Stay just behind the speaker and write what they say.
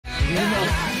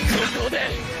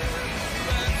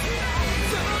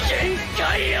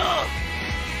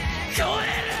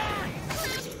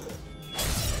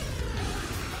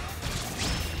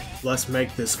Let's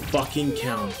make this fucking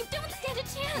count. You don't stand a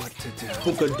chance. What to do?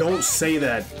 Fuka, don't say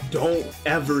that. Don't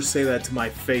ever say that to my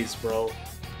face, bro.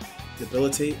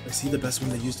 Debilitate? Is he the best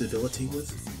one to use debilitate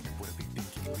with?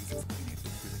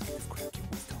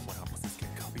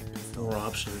 More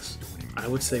options. I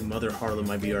would say Mother Harlem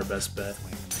might be our best bet.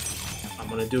 I'm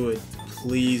gonna do it.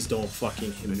 Please don't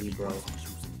fucking hit me, bro.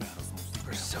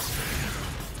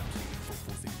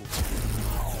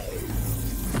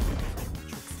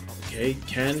 Okay,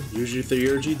 Ken, use your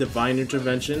Theurgy, Divine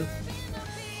Intervention.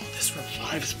 This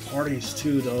revives parties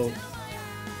too, though.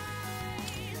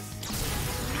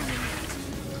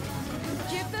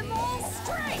 Give them all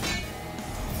strength.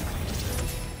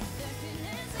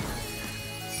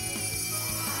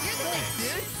 You're the best,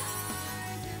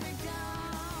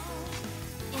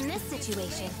 dude. In this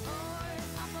situation,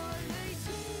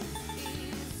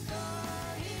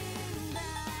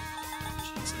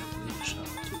 Jeez, I need a shot.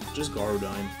 Just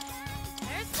Garudyne.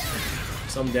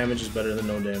 Some damage is better than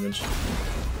no damage.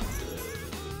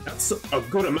 That's a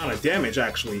good amount of damage,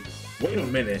 actually. Wait a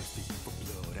minute.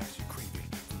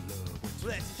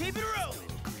 Let's keep it rolling.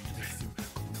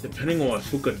 Depending on what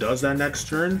Fuka does that next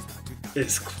turn,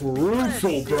 it's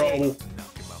crucial, bro.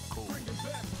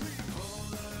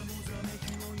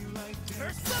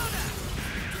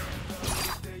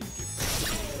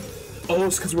 Oh,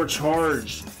 it's because we're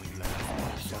charged.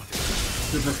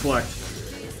 Good reflect.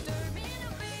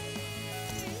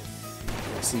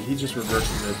 See, he just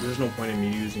reverses it. There's no point in me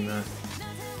using that.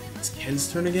 It's Ken's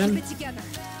turn again? keep it together.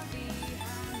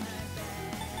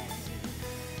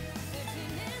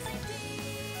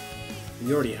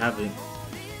 You already have it.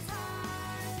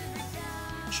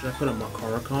 Should I put a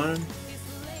Makarakan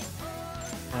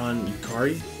on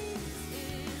Yukari?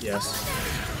 Yes.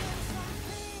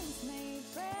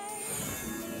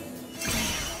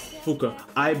 Fuka,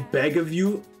 I beg of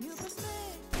you.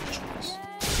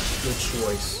 Good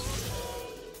choice.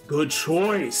 Good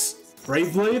choice.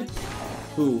 Brave Blade?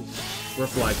 Who?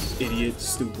 Reflect. Idiot.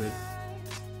 Stupid. I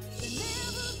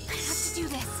have to do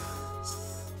this.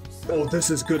 Oh, this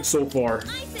is good so far.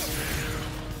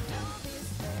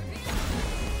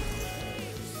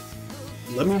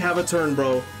 Let me have a turn,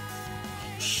 bro.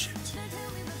 Shit.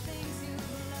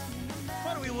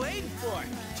 What are we waiting for?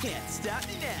 Can't stop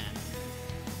me now.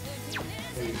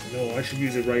 Wait, no, I should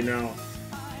use it right now.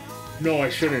 No, I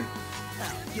shouldn't.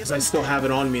 Because I still have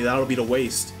it on me. That'll be the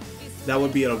waste. That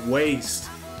would be a waste.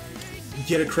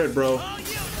 Get a crit, bro.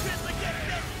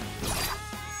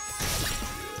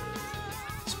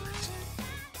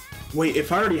 Wait,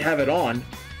 if I already have it on,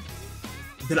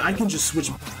 then I can just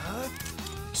switch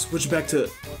back to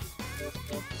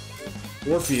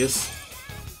Orpheus.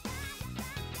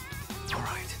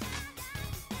 Alright.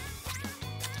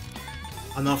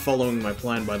 I'm not following my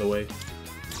plan, by the way.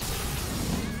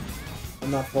 I'm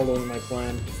not following my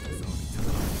plan.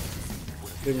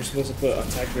 They were supposed to put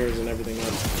attack barriers and everything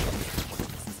up.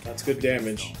 That's good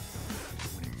damage.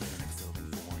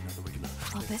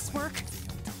 Will this work?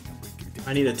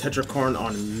 I need a Tetrakarn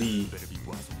on me.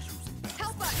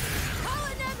 Help us! Call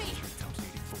an enemy!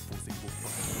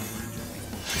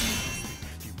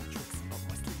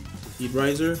 Heat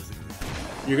Riser.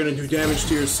 You're gonna do damage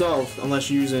to yourself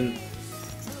unless you're using...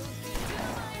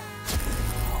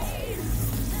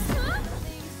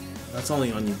 That's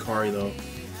only on Yukari though.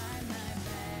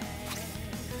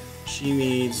 She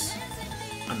needs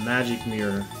a magic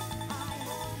mirror.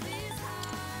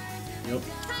 Yep.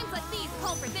 Times like these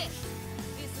call for this.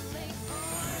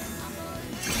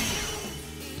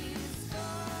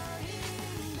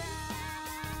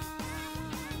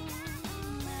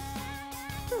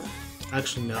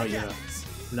 Actually, now, yeah.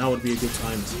 Now would be a good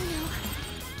time to...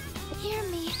 Hear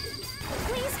me.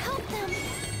 Please help them.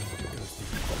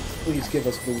 Please give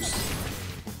us boost.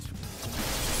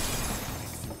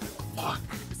 Fuck.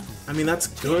 I mean, that's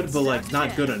good, but like,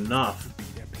 not good enough.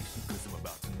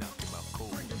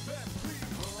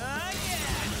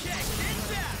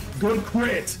 Good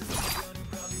crit!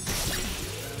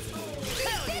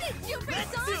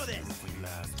 Let's do this.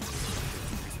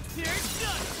 Here's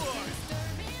done for.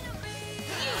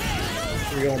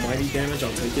 3 almighty damage,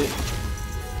 I'll take it.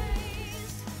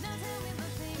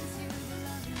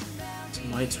 It's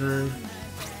my turn.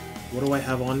 What do I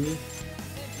have on me?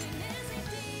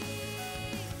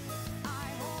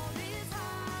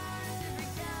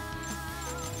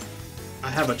 I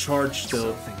have a charge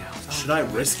still. Should I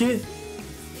risk it?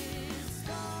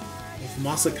 With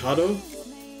Masakado?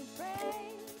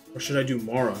 Or should I do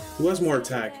Mara? Who has more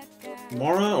attack?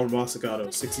 Mara or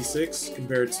Masakato? 66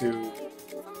 compared to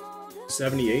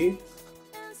 78?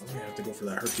 I'm gonna have to go for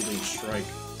that Herculean strike.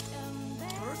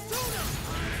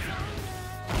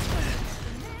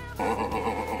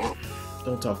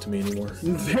 Don't talk to me anymore.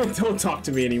 Don't talk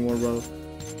to me anymore, bro.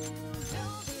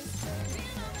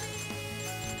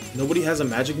 Nobody has a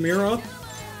magic mirror up?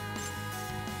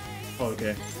 Oh,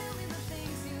 okay.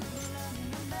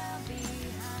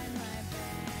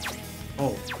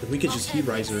 Oh, then we could just Heat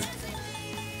Riser.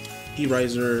 Heat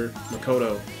Riser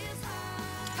Makoto.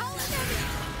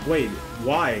 Wait,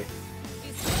 why?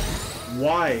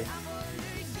 Why?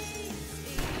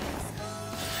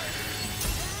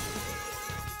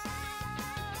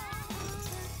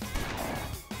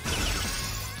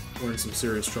 We're in some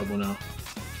serious trouble now.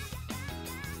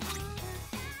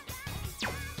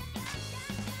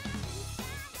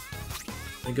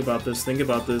 Think about this, think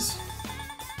about this.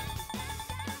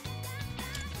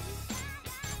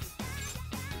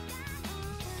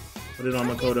 Put it on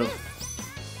Makoto.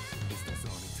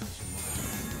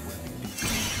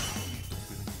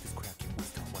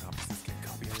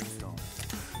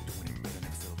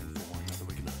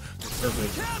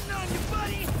 Perfect. Counting on you,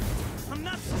 buddy. I'm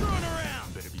not screwing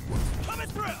around. Coming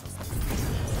through.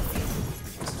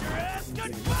 Kiss your ass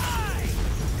goodbye.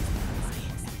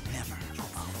 Never.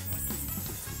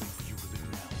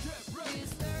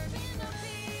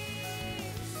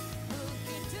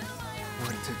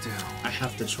 What to do? I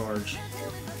have to charge.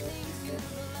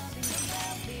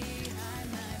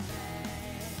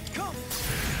 Come.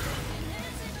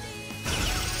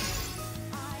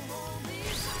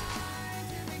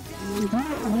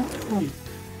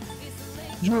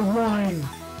 You're lying.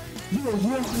 You're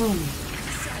lying.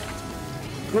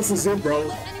 This is it,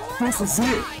 bro. This is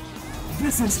it.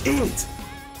 This is it.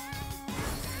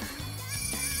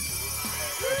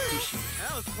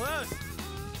 That was close.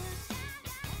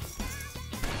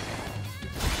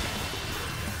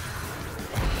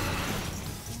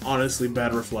 Honestly,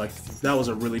 bad reflect. That was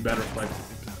a really bad reflect.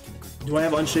 Do I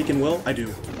have Unshaken Will? I do.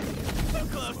 So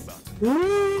close.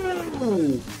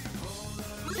 Ooh.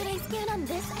 Should I scan on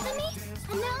this enemy?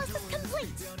 Analysis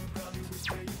complete.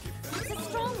 It's a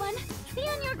strong one. Be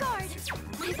on your guard.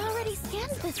 I've already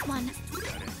scanned this one. It's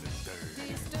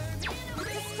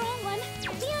a strong one.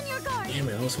 Be on your guard. Damn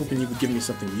it, I was hoping you would give me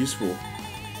something useful.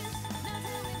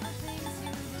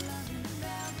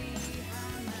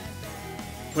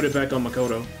 Put it back on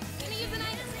Makoto.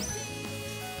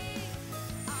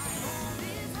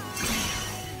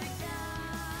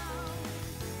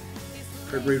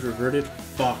 Crit rate reverted?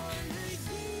 Fuck.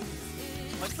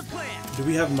 What's the plan? Do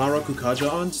we have Marakukaja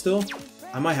on still?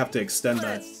 I might have to extend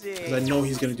that. Because I know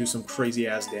he's gonna do some crazy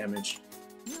ass damage.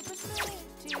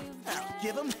 I'll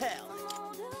give him hell.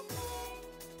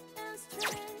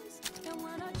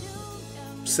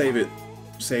 Save it.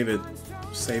 Save it.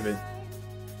 Save it.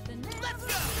 Let's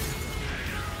go.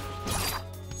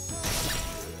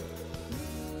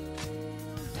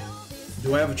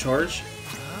 Do I have a charge?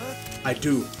 I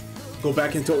do. Go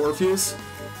back into Orpheus.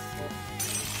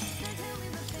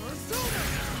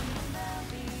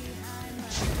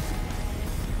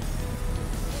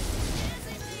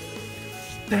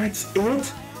 That's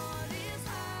it?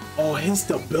 Oh, his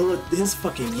stability, his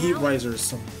fucking Heat Riser is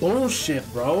some bullshit,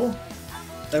 bro.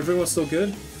 Everyone's still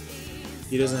good?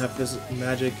 He doesn't have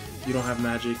magic. You don't have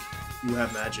magic. You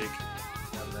have magic.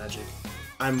 You have magic.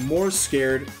 I'm more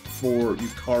scared for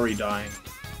Yukari dying.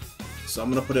 So I'm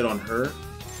gonna put it on her.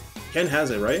 Ken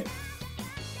has it, right?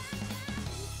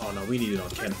 Oh no, we need it on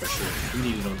Ken for sure. We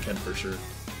need it on Ken for sure.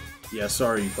 Yeah,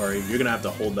 sorry, Yukari. You're gonna have to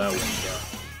hold that one,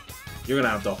 bro. You're gonna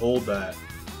have to hold that.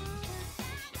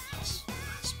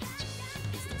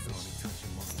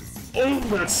 Oh,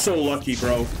 that's so lucky,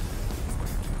 bro.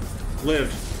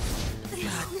 Live.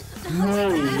 No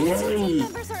way.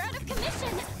 Members are out of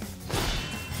commission.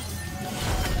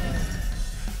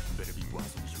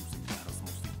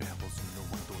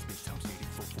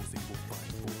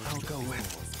 I'll go in.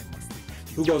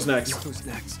 Who goes next? Who's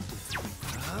next?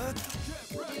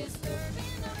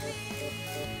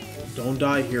 Don't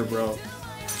die here, bro.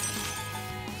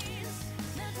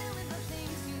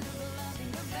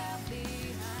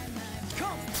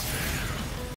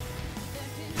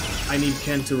 I need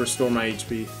Ken to restore my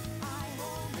HP.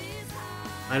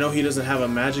 I know he doesn't have a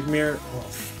magic mirror. Oh,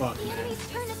 fuck, The man. enemy's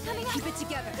turn is coming up. Keep it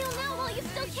together. Heal now while you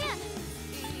still can.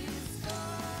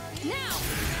 Now!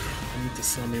 I need to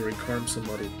suddenly recarm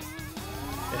somebody.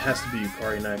 It has to be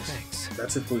Yukari next. Thanks.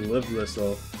 That's if we live this,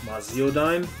 though.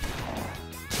 Maziodyne?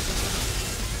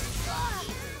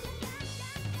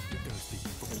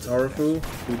 Tarafu?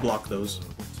 We block those.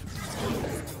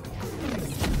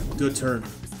 Good turn.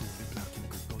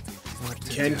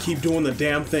 Ken, keep doing the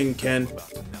damn thing, Ken.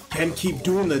 Ken, keep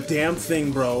doing the damn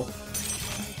thing, bro.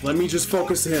 Let me just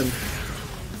focus him.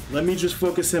 Let me just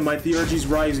focus him. My theurgy's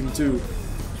rising, too.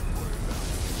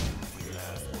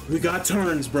 We got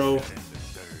turns, bro.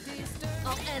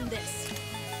 I'll end this.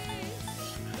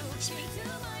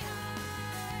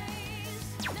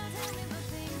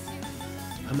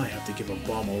 I might have to give a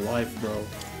bomb a life, bro.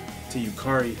 To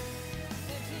Yukari.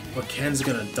 Or Ken's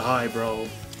gonna die, bro.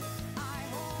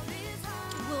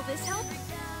 Will this help?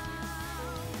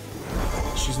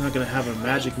 She's not gonna have a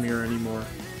magic mirror anymore.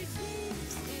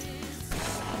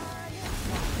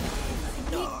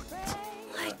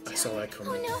 I saw that Oh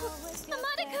coming. no!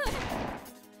 Hamada-kun!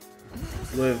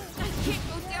 Live. I can't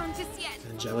go down just yet.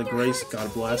 Angelic Your Grace, hurts. God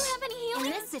Do bless. you have any healing?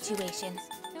 In this situation.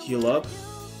 Heal up.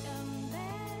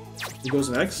 Who goes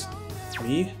next?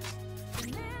 Me?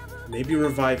 Maybe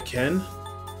revive Ken?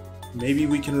 Maybe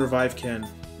we can revive Ken.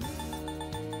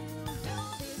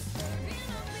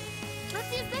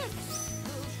 Let's use this.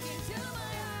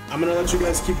 I'm gonna let you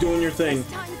guys keep doing your thing.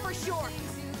 Time for sure.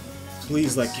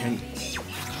 Please let Ken.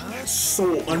 That's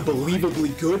so unbelievably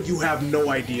good, you have no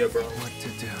idea, bro. What to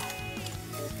do?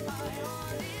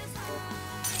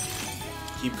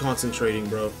 Keep concentrating,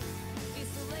 bro.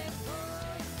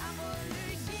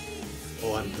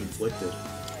 Oh, I'm conflicted.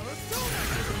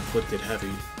 I'm conflicted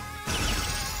heavy.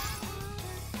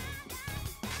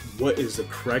 What is the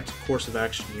correct course of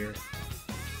action here?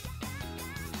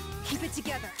 Keep it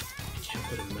together. I can't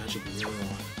put a magic mirror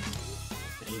on.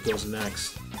 And he goes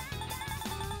next.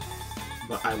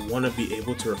 But I want to be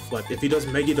able to reflect. If he does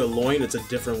Megi to Loin, it's a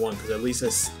different one, because at least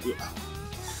it's...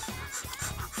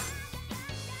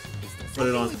 Put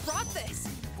it on. We brought this.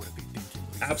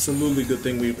 Absolutely good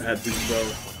thing we've had these, bro.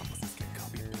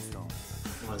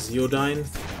 Zeodine.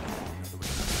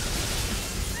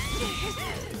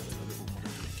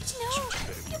 No,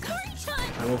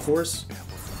 Yukari-chan. Primal Force.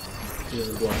 He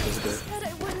doesn't block this good. But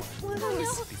I wouldn't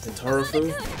lose. And Tarafu.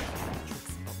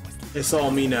 It's all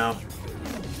me now.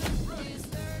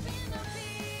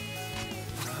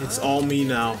 It's all me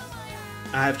now.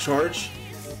 I have charge.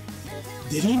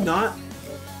 Did he not?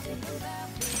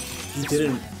 He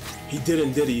didn't. He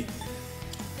didn't, did he?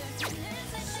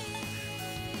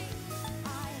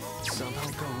 Somehow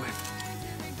go with.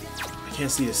 I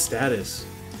can't see his status.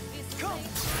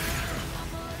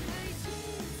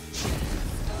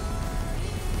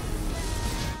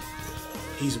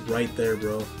 He's right there,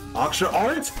 bro. Aksha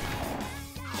Art?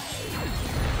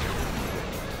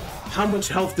 How much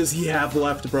health does he have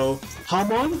left, bro?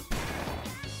 Hamon?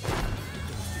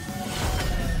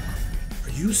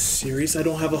 Are you serious? I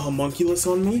don't have a homunculus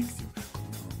on me?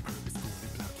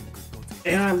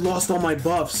 And I lost all my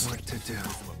buffs. What to do?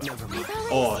 Never mind.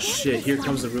 Oh shit, here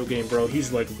comes the real game, bro.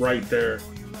 He's like right there.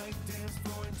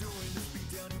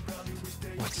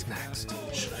 What's next?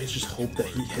 Should I just hope that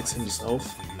he hits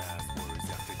himself?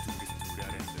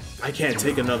 I can't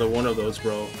take another one of those,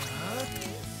 bro.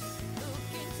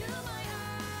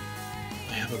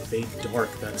 I have a big dark,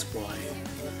 that's why.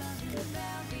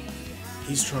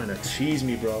 He's trying to cheese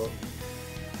me, bro.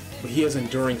 But he has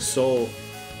Enduring Soul.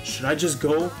 Should I just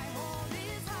go?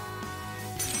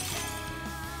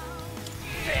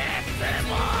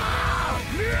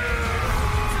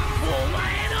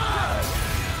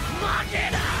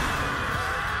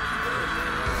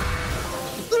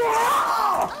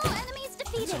 All enemies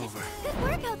defeated. It's over. Good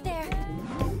work out there.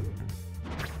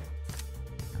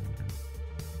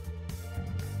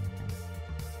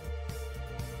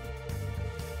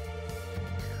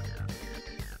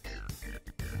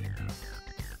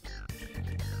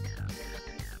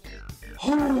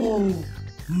 Oh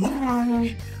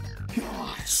my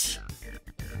gosh!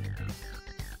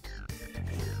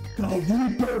 The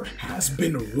Reaper has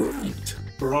been raped,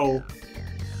 bro.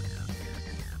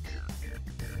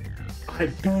 I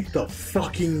beat the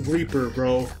fucking Reaper,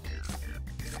 bro.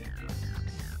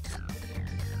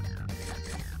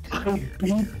 I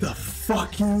beat the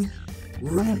fucking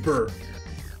Reaper.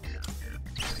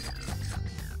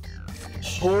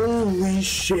 Holy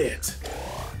shit.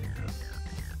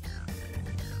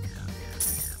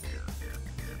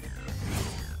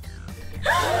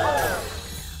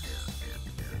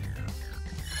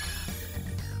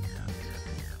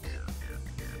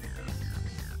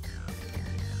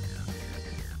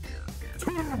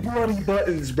 Two bloody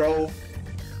buttons, bro.